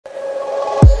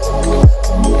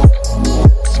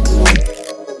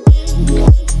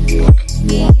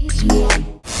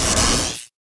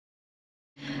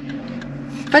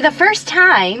For the first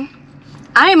time,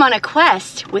 I am on a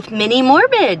quest with Minnie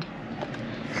Morbid.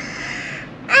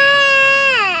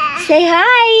 Say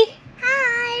hi.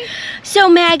 Hi. So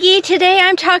Maggie, today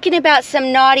I'm talking about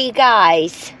some naughty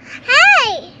guys.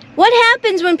 Hi. What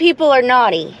happens when people are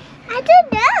naughty? I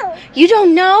don't know. You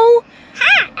don't know?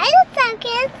 Hi, I don't know,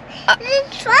 kids.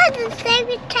 It's fun to say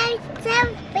we take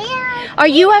some beer. Are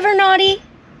you ever naughty?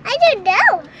 I don't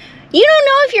know. You don't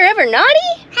know if you're ever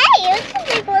naughty? Hey, you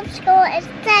can go to school and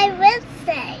say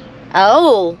Wednesday.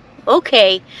 Oh,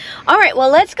 okay. All right, well,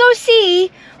 let's go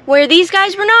see where these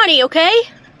guys were naughty, okay?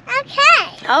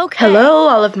 Okay. Okay. Hello,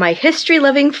 all of my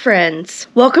history-loving friends.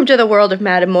 Welcome to the world of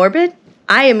Madame Morbid.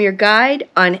 I am your guide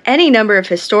on any number of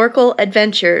historical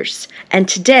adventures. And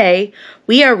today,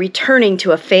 we are returning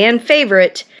to a fan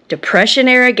favorite,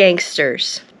 Depression-era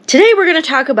gangsters. Today, we're going to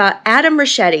talk about Adam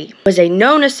Richetti, was a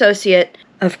known associate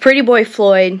of Pretty Boy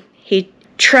Floyd. He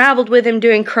traveled with him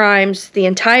doing crimes the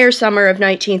entire summer of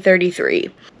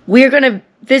 1933. We are going to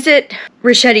visit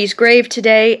Richetti's grave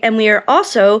today, and we are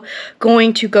also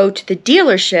going to go to the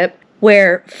dealership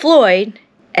where Floyd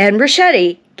and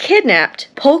Richetti kidnapped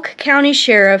Polk County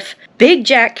Sheriff Big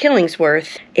Jack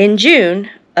Killingsworth in June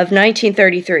of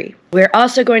 1933. We're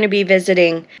also going to be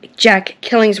visiting Jack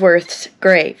Killingsworth's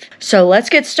grave. So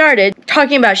let's get started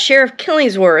talking about Sheriff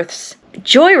Killingsworth's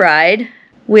joyride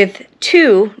with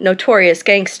two notorious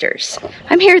gangsters.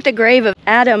 I'm here at the grave of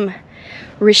Adam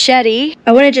Richetti.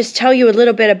 I want to just tell you a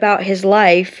little bit about his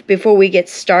life before we get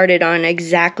started on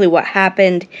exactly what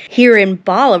happened here in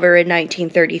Bolivar in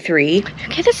 1933.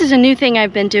 Okay, this is a new thing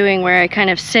I've been doing where I kind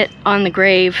of sit on the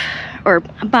grave, or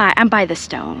I'm by the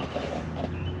stone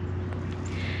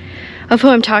of who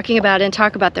I'm talking about and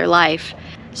talk about their life.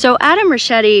 So Adam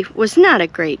Richetti was not a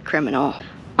great criminal.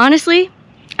 Honestly,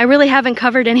 I really haven't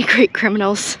covered any great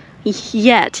criminals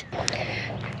yet.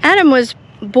 Adam was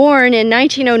born in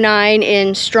 1909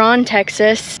 in Strawn,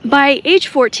 Texas. By age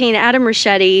 14, Adam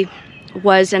Richetti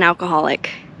was an alcoholic.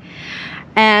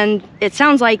 And it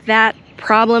sounds like that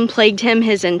problem plagued him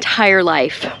his entire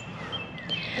life.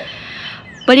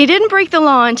 But he didn't break the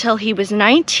law until he was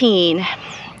 19,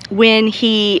 when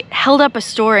he held up a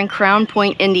store in Crown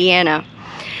Point, Indiana.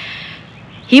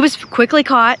 He was quickly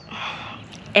caught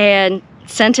and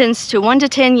sentenced to 1 to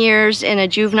 10 years in a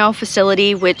juvenile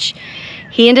facility, which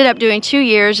he ended up doing 2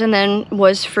 years and then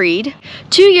was freed.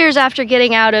 2 years after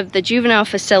getting out of the juvenile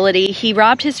facility, he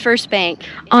robbed his first bank.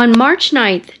 On March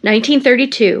 9th,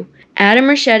 1932, Adam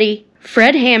Richetti,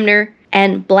 Fred Hamner,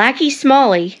 and Blackie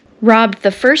Smalley robbed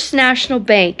the First National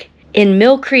Bank in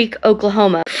Mill Creek,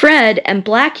 Oklahoma. Fred and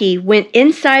Blackie went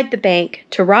inside the bank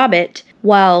to rob it,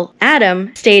 while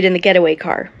Adam stayed in the getaway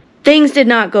car. Things did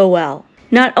not go well.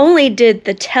 Not only did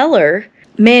the teller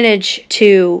manage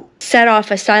to set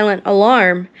off a silent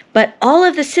alarm, but all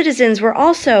of the citizens were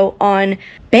also on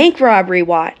bank robbery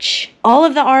watch. All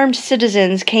of the armed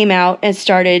citizens came out and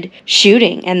started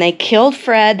shooting, and they killed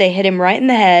Fred. They hit him right in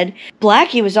the head.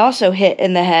 Blackie was also hit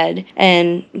in the head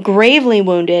and gravely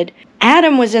wounded.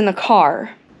 Adam was in the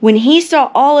car. When he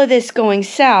saw all of this going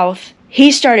south, he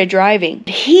started driving.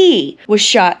 He was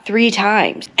shot 3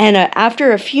 times. And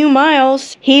after a few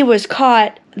miles, he was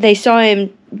caught. They saw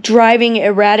him driving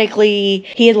erratically.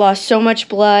 He had lost so much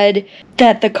blood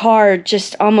that the car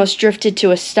just almost drifted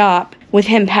to a stop with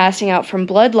him passing out from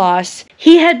blood loss.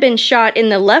 He had been shot in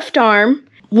the left arm,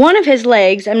 one of his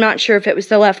legs, I'm not sure if it was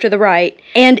the left or the right,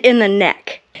 and in the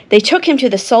neck. They took him to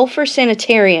the Sulphur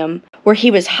Sanitarium, where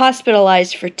he was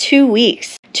hospitalized for 2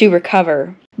 weeks to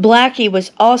recover. Blackie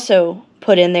was also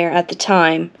put in there at the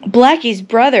time. Blackie's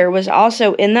brother was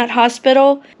also in that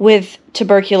hospital with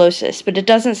tuberculosis, but it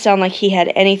doesn't sound like he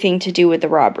had anything to do with the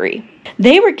robbery.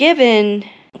 They were given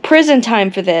prison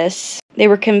time for this. They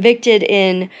were convicted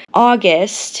in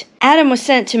August. Adam was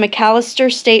sent to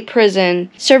McAllister State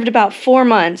Prison, served about 4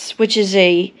 months, which is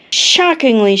a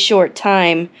shockingly short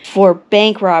time for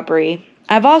bank robbery.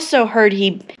 I've also heard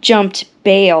he jumped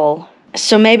bail,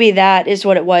 so maybe that is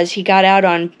what it was. He got out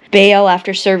on bail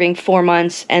after serving 4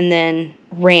 months and then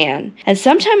ran. And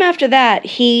sometime after that,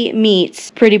 he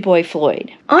meets Pretty Boy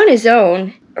Floyd. On his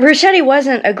own, Richetti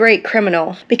wasn't a great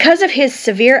criminal. Because of his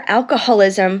severe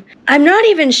alcoholism, I'm not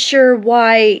even sure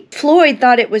why Floyd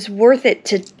thought it was worth it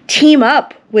to team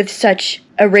up with such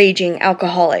a raging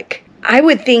alcoholic. I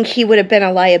would think he would have been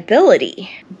a liability.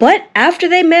 But after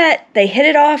they met, they hit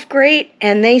it off great,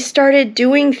 and they started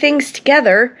doing things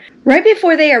together. Right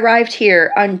before they arrived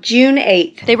here on June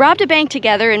 8th, they robbed a bank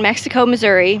together in Mexico,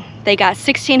 Missouri. They got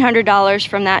 $1,600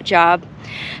 from that job.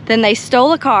 Then they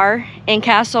stole a car in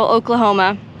Castle,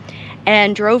 Oklahoma,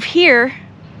 and drove here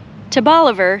to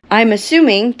Bolivar, I'm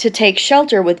assuming to take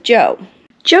shelter with Joe.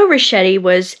 Joe Richetti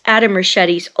was Adam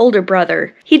Richetti's older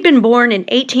brother. He'd been born in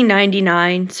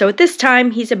 1899, so at this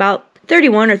time he's about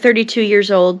 31 or 32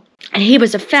 years old, and he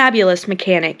was a fabulous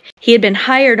mechanic. He had been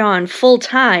hired on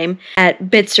full-time at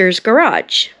Bitzer's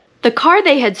garage. The car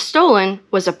they had stolen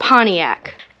was a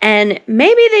Pontiac, and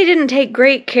maybe they didn't take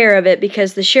great care of it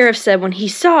because the sheriff said when he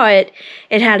saw it,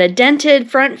 it had a dented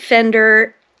front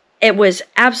fender. It was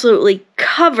absolutely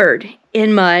covered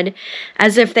in mud,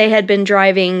 as if they had been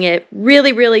driving it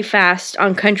really, really fast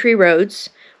on country roads,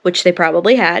 which they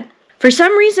probably had. For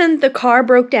some reason, the car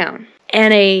broke down,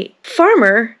 and a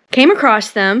farmer came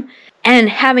across them, and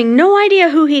having no idea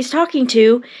who he's talking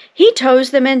to, he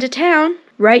tows them into town,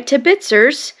 right to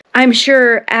Bitzer's. I'm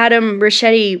sure Adam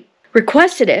Richetti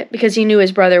requested it because he knew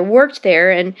his brother worked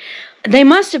there, and they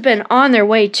must have been on their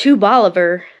way to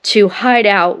Bolivar to hide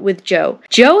out with Joe.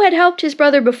 Joe had helped his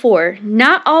brother before,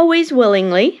 not always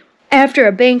willingly. After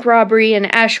a bank robbery in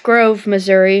Ash Grove,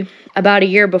 Missouri, about a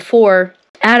year before,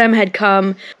 Adam had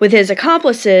come with his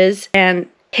accomplices and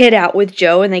hid out with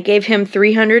Joe, and they gave him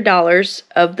 $300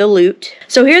 of the loot.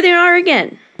 So here they are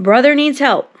again. Brother needs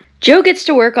help. Joe gets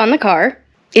to work on the car.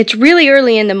 It's really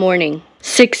early in the morning,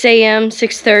 6 a.m.,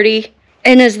 6:30.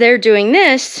 And as they're doing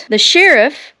this, the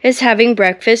sheriff is having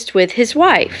breakfast with his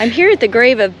wife. I'm here at the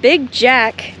grave of Big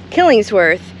Jack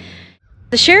Killingsworth,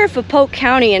 the sheriff of Polk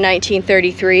County in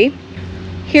 1933.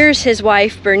 Here's his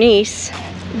wife, Bernice.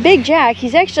 Big Jack,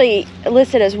 he's actually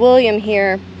listed as William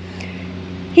here.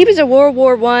 He was a World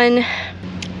War I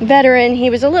veteran. He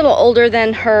was a little older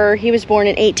than her. He was born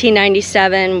in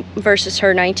 1897 versus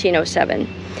her 1907.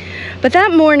 But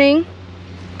that morning,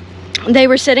 they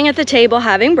were sitting at the table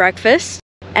having breakfast,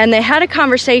 and they had a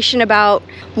conversation about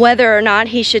whether or not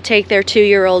he should take their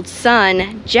 2-year-old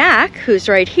son, Jack, who's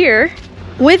right here,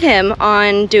 with him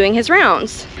on doing his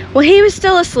rounds. Well, he was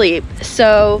still asleep,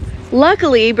 so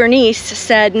luckily Bernice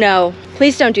said, "No,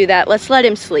 please don't do that. Let's let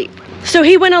him sleep." So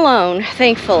he went alone,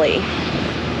 thankfully.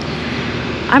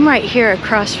 I'm right here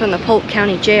across from the Polk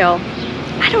County Jail.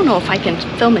 I don't know if I can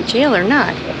film a jail or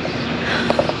not.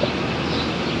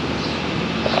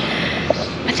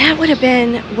 But that would have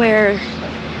been where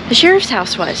the sheriff's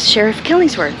house was, Sheriff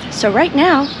Killingsworth. So right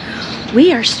now,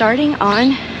 we are starting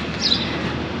on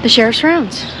the sheriff's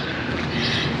rounds.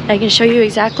 I can show you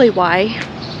exactly why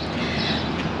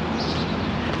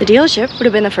the dealership would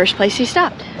have been the first place he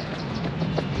stopped.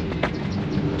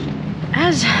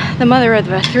 As the mother of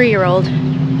a 3-year-old,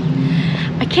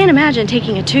 I can't imagine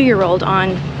taking a 2-year-old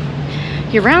on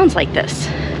your rounds like this.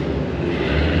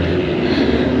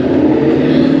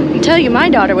 I can tell you my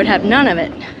daughter would have none of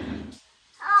it.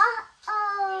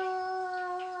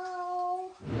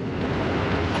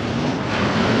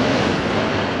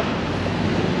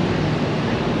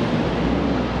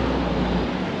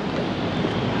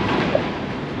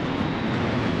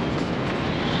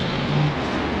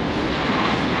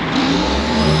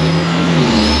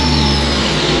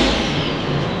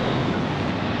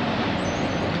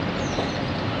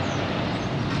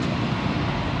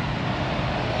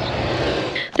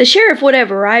 The sheriff would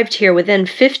have arrived here within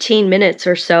 15 minutes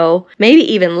or so, maybe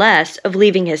even less, of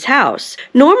leaving his house.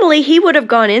 Normally, he would have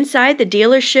gone inside the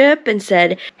dealership and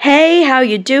said, "Hey, how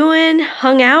you doing?"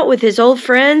 Hung out with his old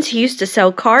friends. He used to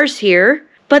sell cars here.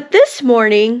 But this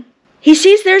morning, he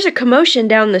sees there's a commotion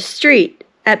down the street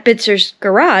at Bitzer's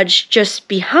garage just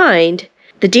behind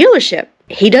the dealership.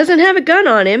 He doesn't have a gun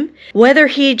on him. Whether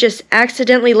he just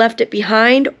accidentally left it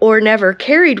behind or never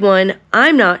carried one,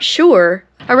 I'm not sure.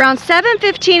 Around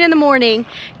 7:15 in the morning,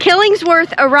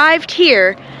 Killingsworth arrived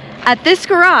here at this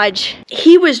garage.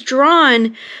 He was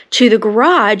drawn to the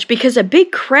garage because a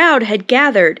big crowd had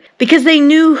gathered, because they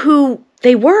knew who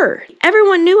they were.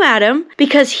 Everyone knew Adam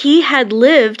because he had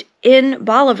lived in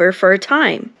Bolivar for a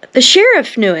time. The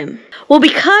sheriff knew him. Well,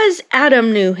 because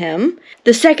Adam knew him,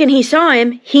 the second he saw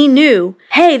him, he knew,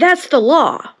 hey, that's the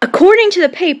law. According to the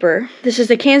paper, this is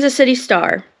the Kansas City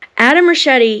Star, Adam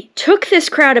Richetti took this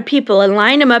crowd of people and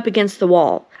lined them up against the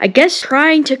wall. I guess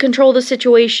trying to control the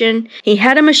situation. He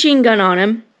had a machine gun on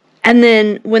him. And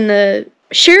then when the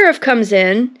sheriff comes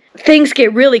in, things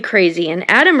get really crazy. And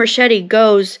Adam Richetti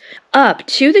goes up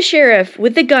to the sheriff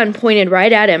with the gun pointed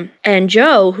right at him. And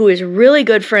Joe, who is really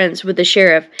good friends with the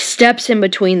sheriff, steps in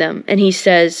between them. And he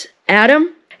says, "Adam,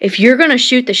 if you're going to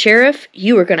shoot the sheriff,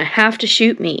 you are going to have to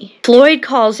shoot me." Floyd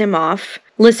calls him off.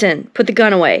 "Listen, put the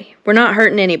gun away. We're not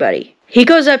hurting anybody." He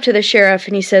goes up to the sheriff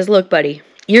and he says, "Look, buddy,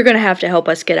 you're going to have to help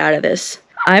us get out of this.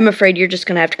 I'm afraid you're just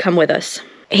going to have to come with us."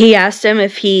 He asked him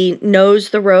if he knows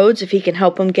the roads, if he can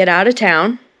help him get out of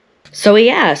town. So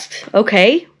he asked,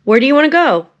 "Okay, where do you want to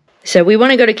go?" He said, "We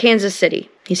want to go to Kansas City."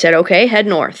 He said, "Okay, head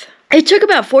north." It took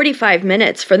about 45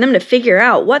 minutes for them to figure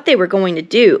out what they were going to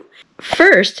do.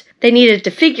 First, they needed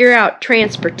to figure out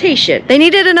transportation. They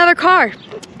needed another car.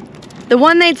 The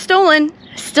one they'd stolen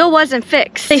still wasn't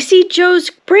fixed. They see Joe's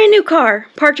brand new car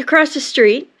parked across the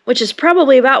street, which is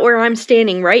probably about where I'm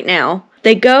standing right now.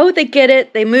 They go, they get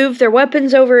it, they move their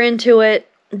weapons over into it,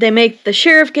 they make the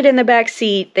sheriff get in the back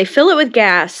seat, they fill it with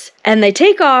gas, and they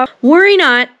take off. Worry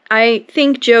not, I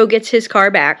think Joe gets his car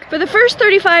back. For the first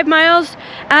 35 miles,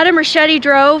 Adam Richetti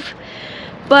drove,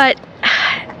 but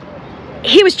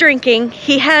he was drinking.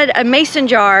 He had a mason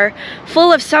jar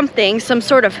full of something, some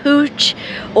sort of hooch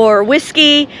or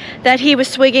whiskey that he was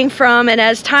swigging from, and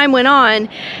as time went on,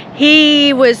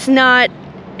 he was not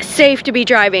safe to be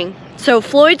driving. So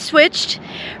Floyd switched,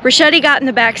 Richetti got in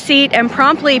the back seat and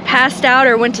promptly passed out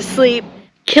or went to sleep.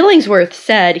 Killingsworth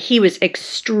said he was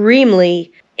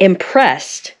extremely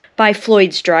impressed by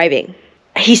Floyd's driving.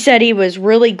 He said he was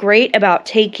really great about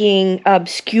taking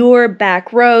obscure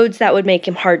back roads that would make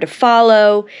him hard to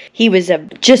follow. He was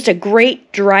just a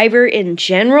great driver in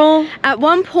general. At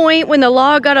one point, when the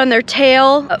law got on their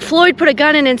tail, Floyd put a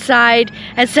gun inside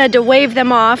and said to wave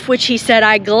them off, which he said,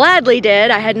 I gladly did.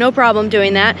 I had no problem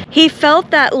doing that. He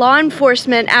felt that law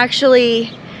enforcement actually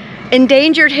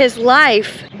endangered his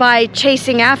life by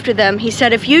chasing after them. He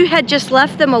said, if you had just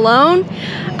left them alone,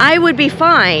 I would be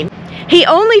fine. He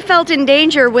only felt in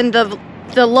danger when the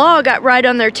law got right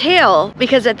on their tail,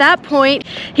 because at that point,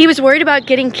 he was worried about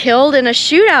getting killed in a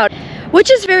shootout, which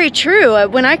is very true.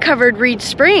 When I covered Reed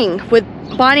Spring with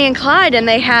Bonnie and Clyde and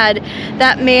they had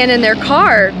that man in their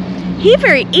car, he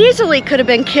very easily could have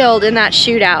been killed in that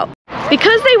shootout.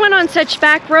 Because they went on such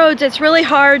back roads, it's really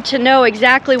hard to know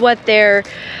exactly what their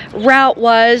route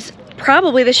was.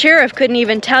 Probably the sheriff couldn't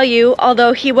even tell you,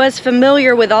 although he was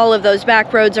familiar with all of those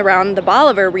back roads around the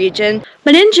Bolivar region.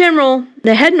 But in general,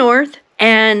 they head north,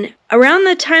 and around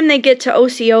the time they get to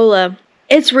Osceola,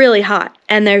 it's really hot,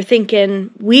 and they're thinking,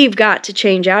 we've got to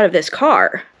change out of this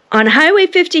car. On Highway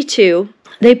 52,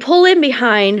 they pull in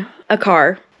behind a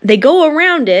car, they go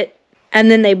around it, and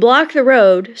then they block the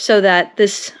road so that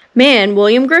this man,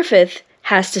 William Griffith,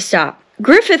 has to stop.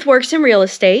 Griffith works in real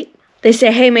estate. They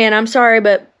say, hey man, I'm sorry,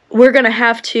 but we're going to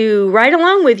have to ride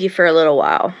along with you for a little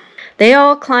while. They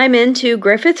all climb into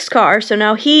Griffith's car, so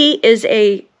now he is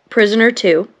a prisoner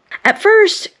too. At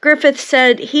first, Griffith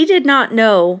said he did not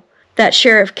know that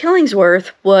Sheriff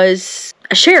Killingsworth was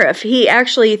a sheriff. He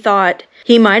actually thought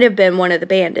he might have been one of the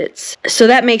bandits. So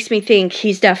that makes me think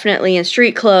he's definitely in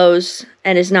street clothes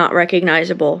and is not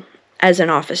recognizable as an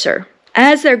officer.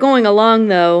 As they're going along,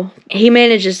 though, he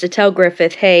manages to tell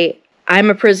Griffith, hey, I'm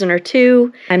a prisoner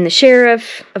too. I'm the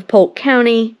sheriff of Polk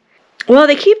County. Well,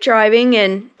 they keep driving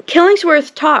and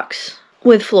Killingsworth talks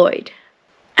with Floyd.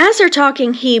 As they're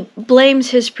talking, he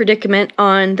blames his predicament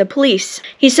on the police.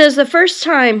 He says the first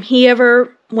time he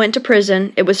ever went to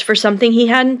prison, it was for something he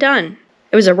hadn't done.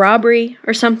 It was a robbery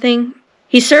or something.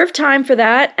 He served time for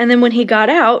that, and then when he got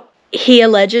out, he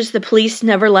alleges the police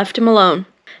never left him alone.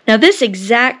 Now, this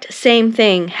exact same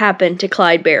thing happened to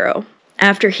Clyde Barrow.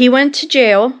 After he went to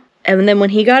jail, and then when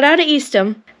he got out of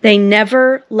Eastham, they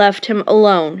never left him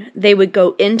alone. They would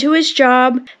go into his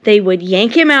job, they would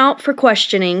yank him out for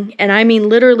questioning, and I mean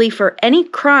literally for any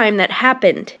crime that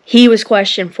happened, he was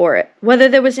questioned for it. Whether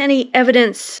there was any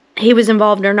evidence he was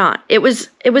involved or not. It was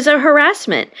a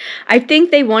harassment. I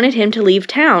think they wanted him to leave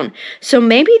town. So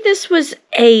maybe this was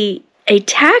a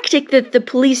tactic that the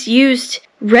police used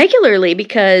regularly,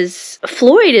 because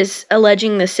Floyd is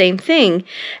alleging the same thing,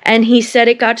 and he said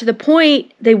it got to the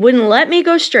point they wouldn't let me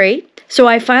go straight, so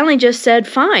I finally just said,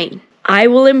 fine, I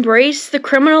will embrace the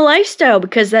criminal lifestyle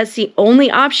because that's the only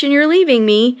option you're leaving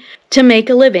me to make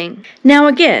a living. Now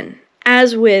again,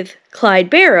 as with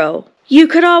Clyde Barrow, you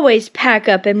could always pack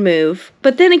up and move,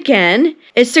 but then again,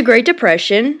 it's the Great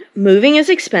Depression, moving is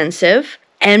expensive,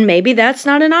 and maybe that's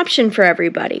not an option for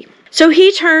everybody. So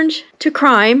he turned to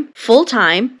crime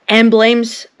full-time and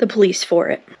blames the police for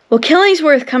it. Well,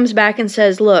 Killingsworth comes back and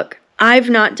says, look, I've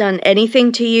not done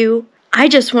anything to you. I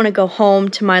just want to go home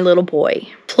to my little boy.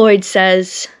 Floyd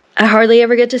says, I hardly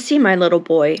ever get to see my little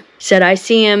boy. He said, I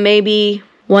see him maybe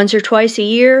once or twice a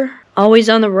year, always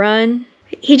on the run.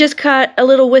 He just got a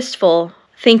little wistful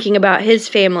thinking about his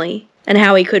family and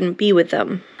how he couldn't be with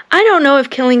them. I don't know if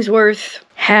Killingsworth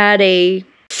had a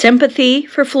sympathy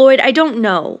for Floyd, I don't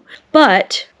know.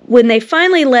 But when they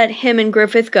finally let him and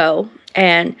Griffith go,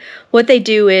 and what they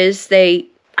do is they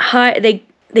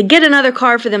get another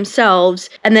car for themselves,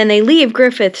 and then they leave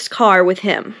Griffith's car with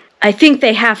him. I think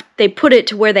they put it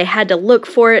to where they had to look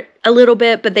for it a little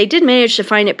bit, but they did manage to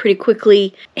find it pretty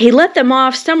quickly. He let them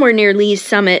off somewhere near Lee's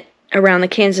Summit around the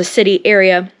Kansas City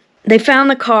area. They found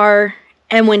the car,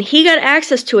 and when he got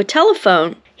access to a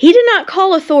telephone, he did not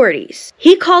call authorities.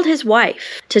 He called his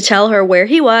wife to tell her where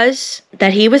he was,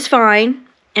 that he was fine,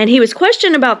 and he was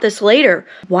questioned about this later.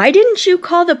 Why didn't you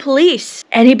call the police?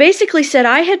 And he basically said,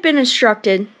 I had been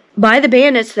instructed by the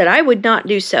bandits that I would not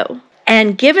do so.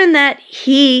 And given that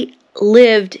he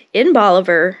lived in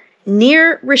Bolivar,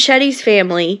 near Richetti's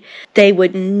family, they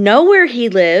would know where he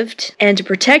lived, and to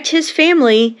protect his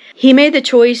family, he made the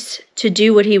choice to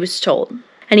do what he was told.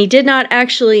 And he did not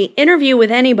actually interview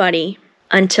with anybody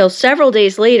until several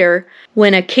days later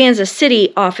when a Kansas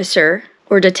City officer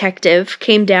or detective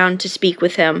came down to speak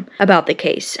with him about the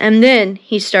case. And then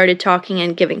he started talking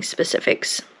and giving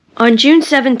specifics. On June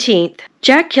 17th,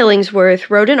 Jack Killingsworth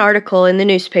wrote an article in the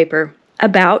newspaper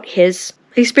about his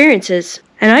experiences.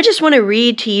 And I just want to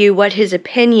read to you what his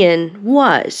opinion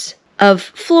was of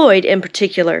Floyd in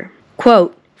particular.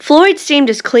 Quote, Floyd seemed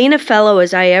as clean a fellow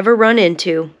as I ever run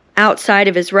into, outside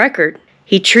of his record.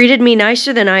 He treated me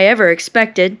nicer than I ever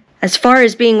expected. As far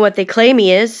as being what they claim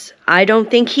he is, I don't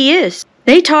think he is.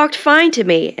 They talked fine to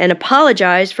me and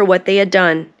apologized for what they had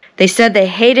done. They said they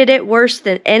hated it worse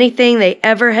than anything they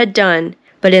ever had done,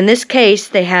 but in this case,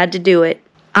 they had to do it.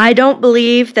 I don't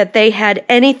believe that they had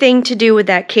anything to do with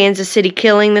that Kansas City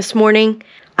killing this morning.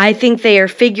 I think they are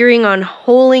figuring on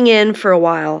holding in for a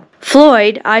while.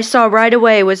 Floyd, I saw right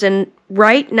away, was a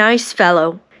right nice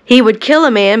fellow. He would kill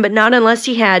a man, but not unless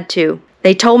he had to.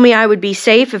 They told me I would be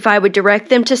safe if I would direct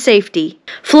them to safety.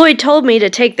 Floyd told me to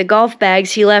take the golf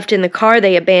bags he left in the car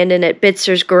they abandoned at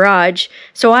Bitzer's garage,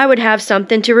 so I would have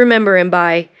something to remember him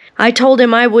by. I told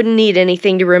him I wouldn't need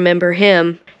anything to remember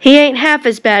him. He ain't half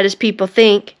as bad as people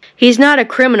think. He's not a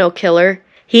criminal killer.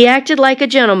 He acted like a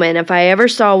gentleman if I ever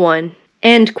saw one.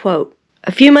 End quote.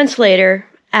 A few months later,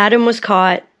 Adam was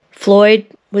caught. Floyd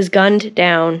was gunned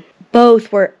down.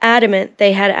 Both were adamant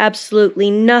they had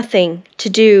absolutely nothing to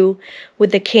do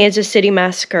with the Kansas City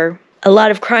massacre. A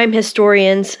lot of crime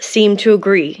historians seem to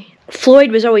agree.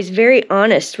 Floyd was always very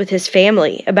honest with his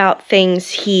family about things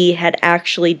he had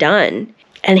actually done,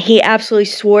 and he absolutely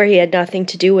swore he had nothing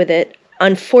to do with it.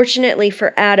 Unfortunately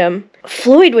for Adam,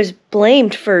 Floyd was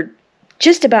blamed for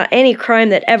just about any crime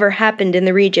that ever happened in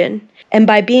the region, and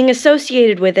by being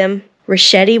associated with him,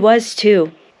 Richetti was too.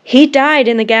 He died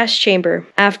in the gas chamber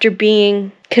after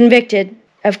being convicted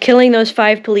of killing those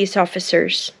 5 police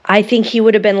officers. I think he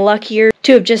would have been luckier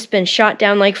to have just been shot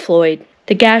down like Floyd.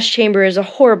 The gas chamber is a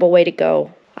horrible way to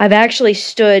go. I've actually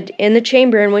stood in the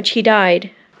chamber in which he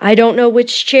died. I don't know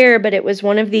which chair, but it was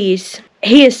one of these.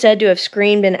 He is said to have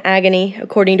screamed in agony,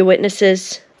 according to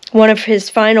witnesses. One of his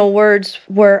final words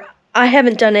were, I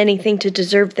haven't done anything to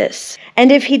deserve this.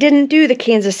 And if he didn't do the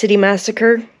Kansas City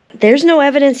massacre, there's no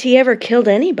evidence he ever killed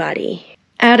anybody.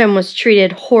 Adam was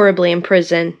treated horribly in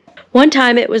prison. One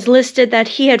time it was listed that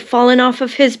he had fallen off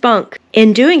of his bunk.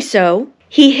 In doing so,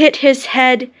 he hit his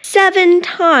head 7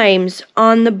 times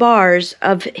on the bars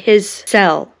of his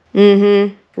cell.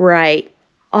 Right.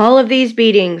 All of these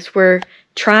beatings were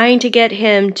trying to get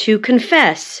him to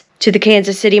confess to the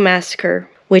Kansas City massacre,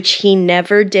 which he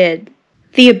never did.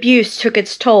 The abuse took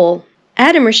its toll.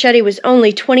 Adam Richetti was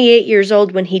only 28 years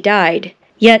old when he died.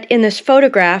 Yet in this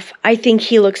photograph, I think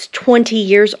he looks 20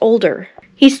 years older.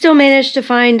 He still managed to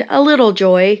find a little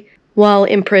joy while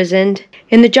imprisoned.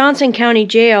 In the Johnson County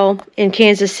Jail in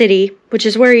Kansas City, which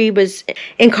is where he was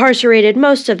incarcerated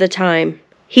most of the time,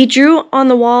 he drew on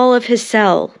the wall of his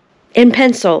cell, in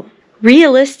pencil,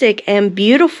 realistic and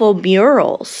beautiful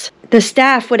murals. The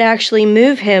staff would actually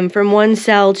move him from one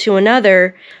cell to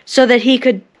another so that he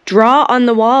could draw on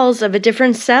the walls of a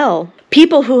different cell.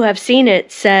 People who have seen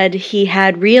it said he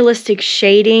had realistic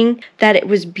shading, that it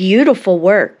was beautiful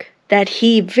work, that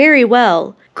he very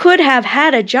well could have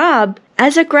had a job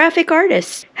as a graphic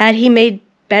artist had he made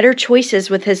better choices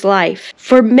with his life.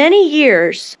 For many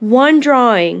years, one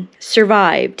drawing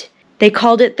survived. They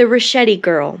called it the Richetti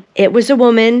Girl. It was a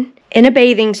woman in a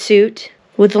bathing suit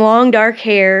with long dark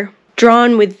hair,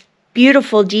 drawn with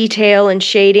beautiful detail and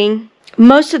shading.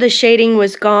 Most of the shading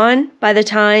was gone by the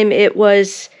time it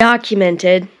was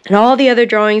documented, and all the other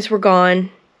drawings were gone,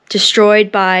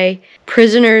 destroyed by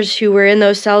prisoners who were in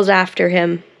those cells after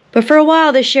him. But for a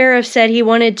while, the sheriff said he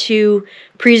wanted to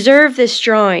preserve this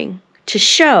drawing to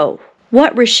show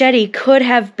what Richetti could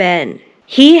have been.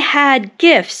 He had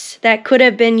gifts that could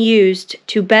have been used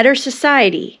to better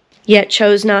society, yet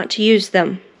chose not to use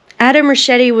them. Adam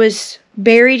Richetti was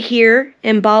buried here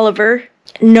in Bolivar.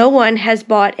 No one has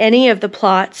bought any of the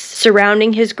plots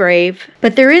surrounding his grave,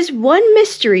 but there is one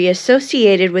mystery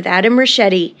associated with Adam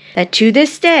Richetti that to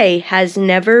this day has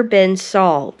never been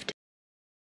solved.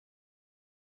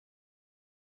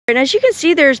 And as you can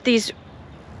see, there's these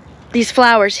these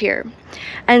flowers here.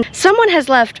 And someone has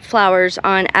left flowers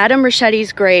on Adam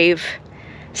Richetti's grave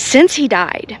since he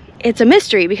died. It's a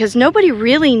mystery because nobody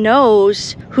really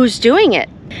knows who's doing it.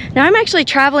 Now, I'm actually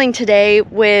traveling today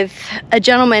with a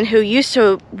gentleman who used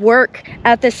to work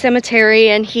at this cemetery,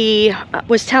 and he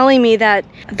was telling me that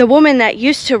the woman that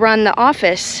used to run the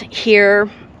office here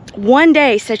one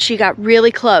day said she got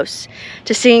really close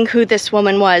to seeing who this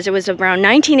woman was. It was around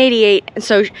 1988, and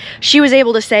so she was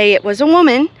able to say it was a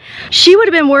woman. She would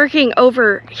have been working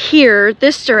over here,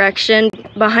 this direction,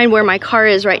 behind where my car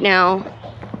is right now.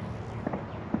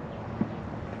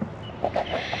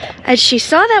 And she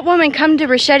saw that woman come to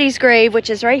Richetti's grave, which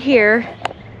is right here,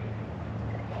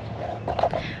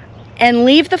 and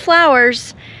leave the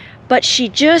flowers, but she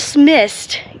just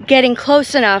missed getting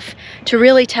close enough to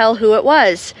really tell who it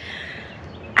was.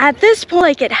 At this point,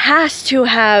 like, it has to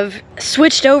have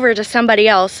switched over to somebody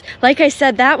else. Like I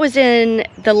said, that was in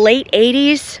the late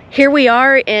 80s. Here we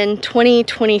are in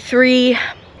 2023.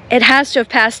 It has to have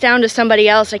passed down to somebody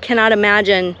else. I cannot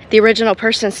imagine the original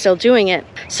person still doing it.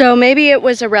 So maybe it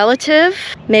was a relative.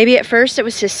 Maybe at first it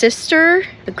was his sister,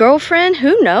 a girlfriend,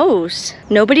 who knows?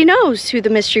 Nobody knows who the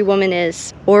mystery woman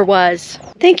is or was.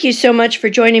 Thank you so much for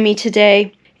joining me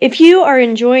today. If you are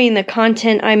enjoying the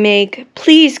content I make,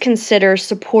 please consider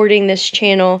supporting this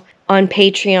channel on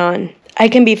Patreon. I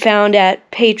can be found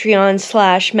at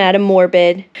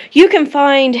patreon.com/MadamMorbid. You can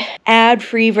find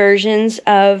ad-free versions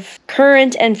of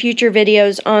current and future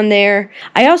videos on there.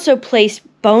 I also place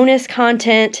bonus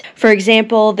content. For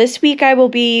example, this week I will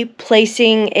be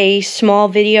placing a small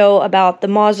video about the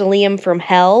mausoleum from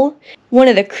hell. One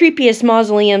of the creepiest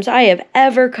mausoleums I have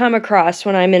ever come across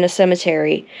when I'm in a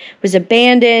cemetery. It was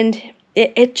abandoned.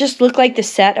 It just looked like the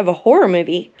set of a horror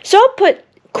movie. So I'll put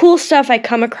cool stuff I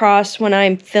come across when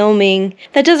I'm filming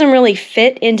that doesn't really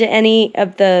fit into any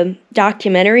of the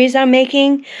documentaries I'm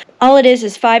making. All it is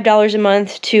 $5 a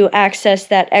month to access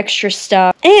that extra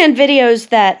stuff, and videos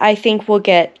that I think will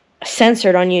get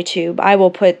censored on YouTube. I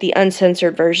will put the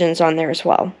uncensored versions on there as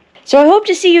well. So I hope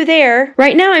to see you there.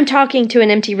 Right now I'm talking to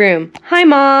an empty room. Hi,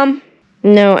 Mom.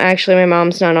 No, actually my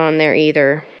mom's not on there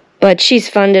either. But she's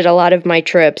funded a lot of my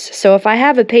trips, so if I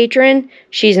have a patron,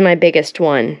 she's my biggest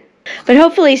one. But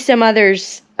hopefully some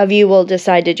others of you will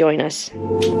decide to join us.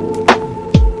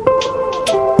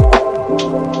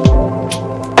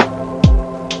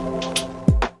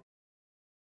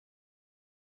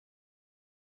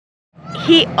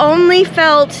 He only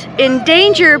felt in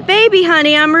danger. Baby,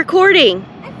 honey, I'm recording.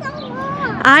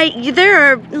 There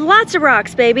are lots of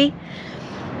rocks, baby.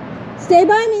 Stay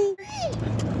by me.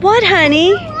 What,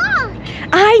 honey?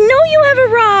 I know you have a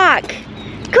rock.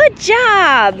 Good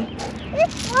job.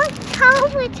 It's all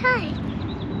the time.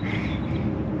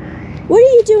 What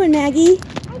are you doing, Maggie?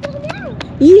 I don't know.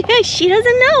 Yeah, she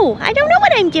doesn't know. I don't know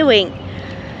what I'm doing.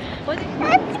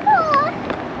 That's cool.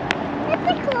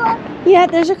 That's cool. Yeah,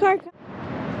 there's a car.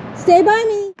 Stay by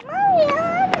me. Mommy, I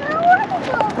want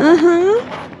to go. Uh-huh.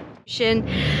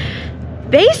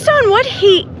 Based on what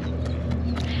he...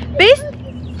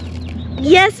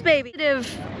 Yes, baby.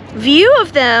 View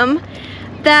of them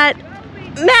that...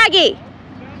 Maggie!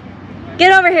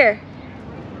 Get over here.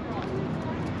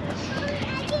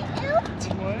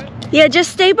 Yeah,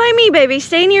 just stay by me, baby.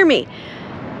 Stay near me.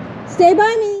 Stay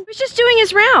by me. He was just doing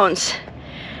his rounds.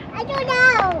 I don't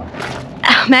know.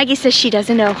 Maggie says she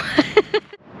doesn't know.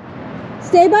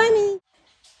 Stay by me.